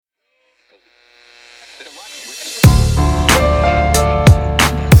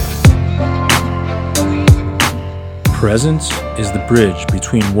Presence is the bridge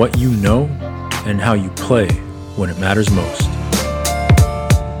between what you know and how you play when it matters most.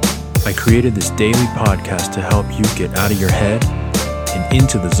 I created this daily podcast to help you get out of your head and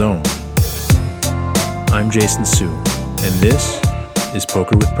into the zone. I'm Jason Su, and this is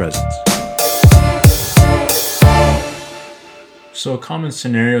Poker with Presence. So a common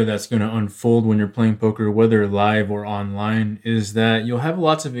scenario that's going to unfold when you're playing poker, whether live or online, is that you'll have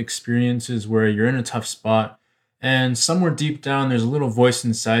lots of experiences where you're in a tough spot and somewhere deep down there's a little voice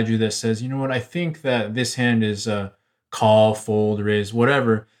inside you that says, you know what, I think that this hand is a call, fold, raise,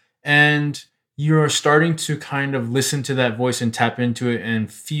 whatever. And you're starting to kind of listen to that voice and tap into it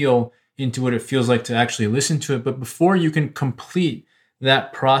and feel into what it feels like to actually listen to it. But before you can complete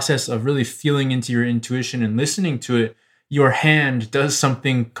that process of really feeling into your intuition and listening to it, your hand does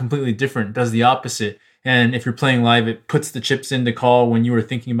something completely different, does the opposite. And if you're playing live, it puts the chips in to call when you were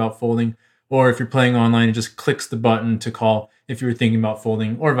thinking about folding. Or if you're playing online, it just clicks the button to call if you were thinking about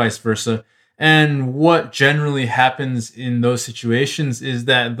folding, or vice versa. And what generally happens in those situations is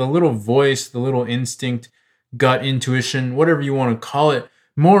that the little voice, the little instinct, gut intuition, whatever you want to call it,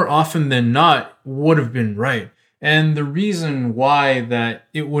 more often than not would have been right. And the reason why that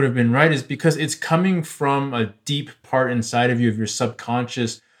it would have been right is because it's coming from a deep part inside of you, of your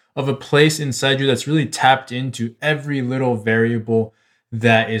subconscious, of a place inside you that's really tapped into every little variable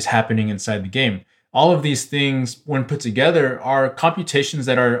that is happening inside the game. All of these things, when put together, are computations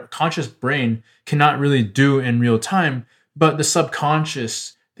that our conscious brain cannot really do in real time, but the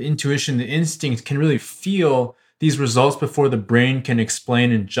subconscious, the intuition, the instinct can really feel these results before the brain can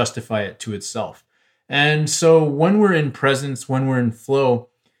explain and justify it to itself. And so when we're in presence, when we're in flow,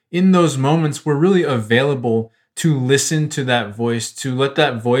 in those moments, we're really available to listen to that voice, to let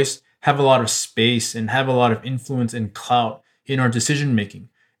that voice have a lot of space and have a lot of influence and clout in our decision making.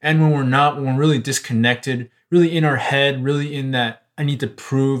 And when we're not, when we're really disconnected, really in our head, really in that I need to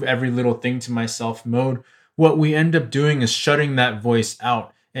prove every little thing to myself mode, what we end up doing is shutting that voice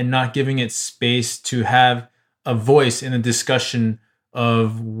out and not giving it space to have a voice in the discussion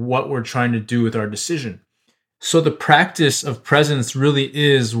of what we're trying to do with our decision. So the practice of presence really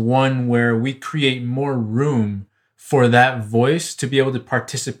is one where we create more room for that voice to be able to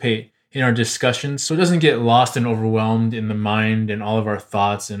participate in our discussions, so it doesn't get lost and overwhelmed in the mind and all of our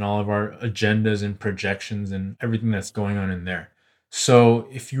thoughts and all of our agendas and projections and everything that's going on in there. So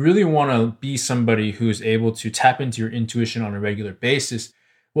if you really want to be somebody who's able to tap into your intuition on a regular basis,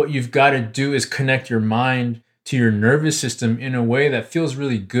 what you've got to do is connect your mind to your nervous system in a way that feels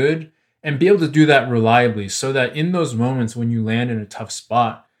really good and be able to do that reliably so that in those moments when you land in a tough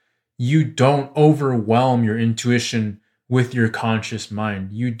spot, you don't overwhelm your intuition with your conscious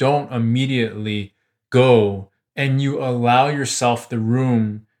mind. You don't immediately go and you allow yourself the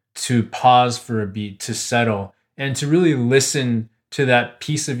room to pause for a beat, to settle, and to really listen to that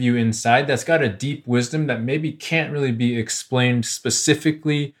piece of you inside that's got a deep wisdom that maybe can't really be explained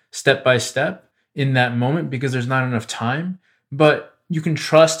specifically step by step in that moment because there's not enough time. But you can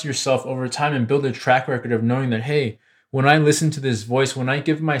trust yourself over time and build a track record of knowing that, hey, when I listen to this voice, when I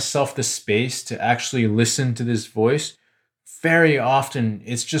give myself the space to actually listen to this voice, very often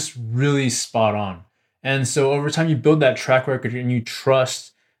it's just really spot on. And so over time you build that track record and you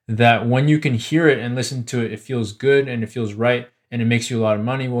trust that when you can hear it and listen to it, it feels good and it feels right and it makes you a lot of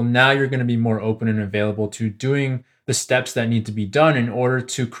money. Well, now you're going to be more open and available to doing the steps that need to be done in order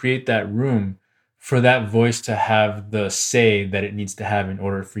to create that room for that voice to have the say that it needs to have in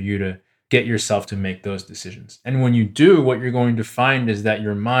order for you to get yourself to make those decisions. And when you do, what you're going to find is that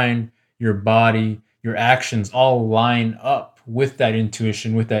your mind, your body, your actions all line up with that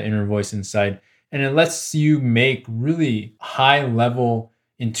intuition, with that inner voice inside. And it lets you make really high level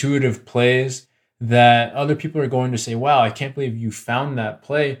intuitive plays that other people are going to say, wow, I can't believe you found that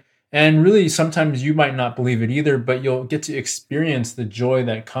play. And really, sometimes you might not believe it either, but you'll get to experience the joy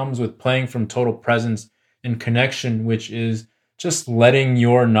that comes with playing from total presence and connection, which is just letting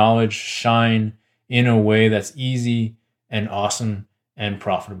your knowledge shine in a way that's easy and awesome and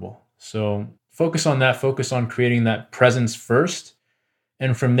profitable. So focus on that, focus on creating that presence first.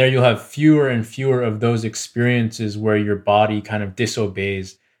 And from there, you'll have fewer and fewer of those experiences where your body kind of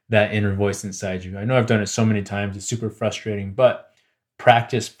disobeys that inner voice inside you. I know I've done it so many times. It's super frustrating, but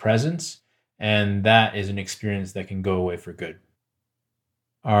practice presence. And that is an experience that can go away for good.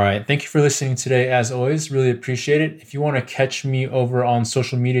 All right. Thank you for listening today. As always, really appreciate it. If you want to catch me over on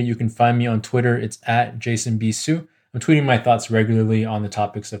social media, you can find me on Twitter. It's at Jason B. Su. I'm tweeting my thoughts regularly on the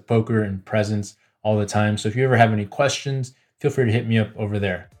topics of poker and presence all the time. So if you ever have any questions, feel free to hit me up over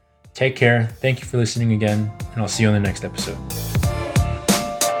there. Take care. Thank you for listening again, and I'll see you on the next episode.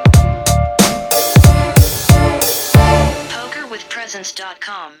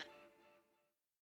 presence.com.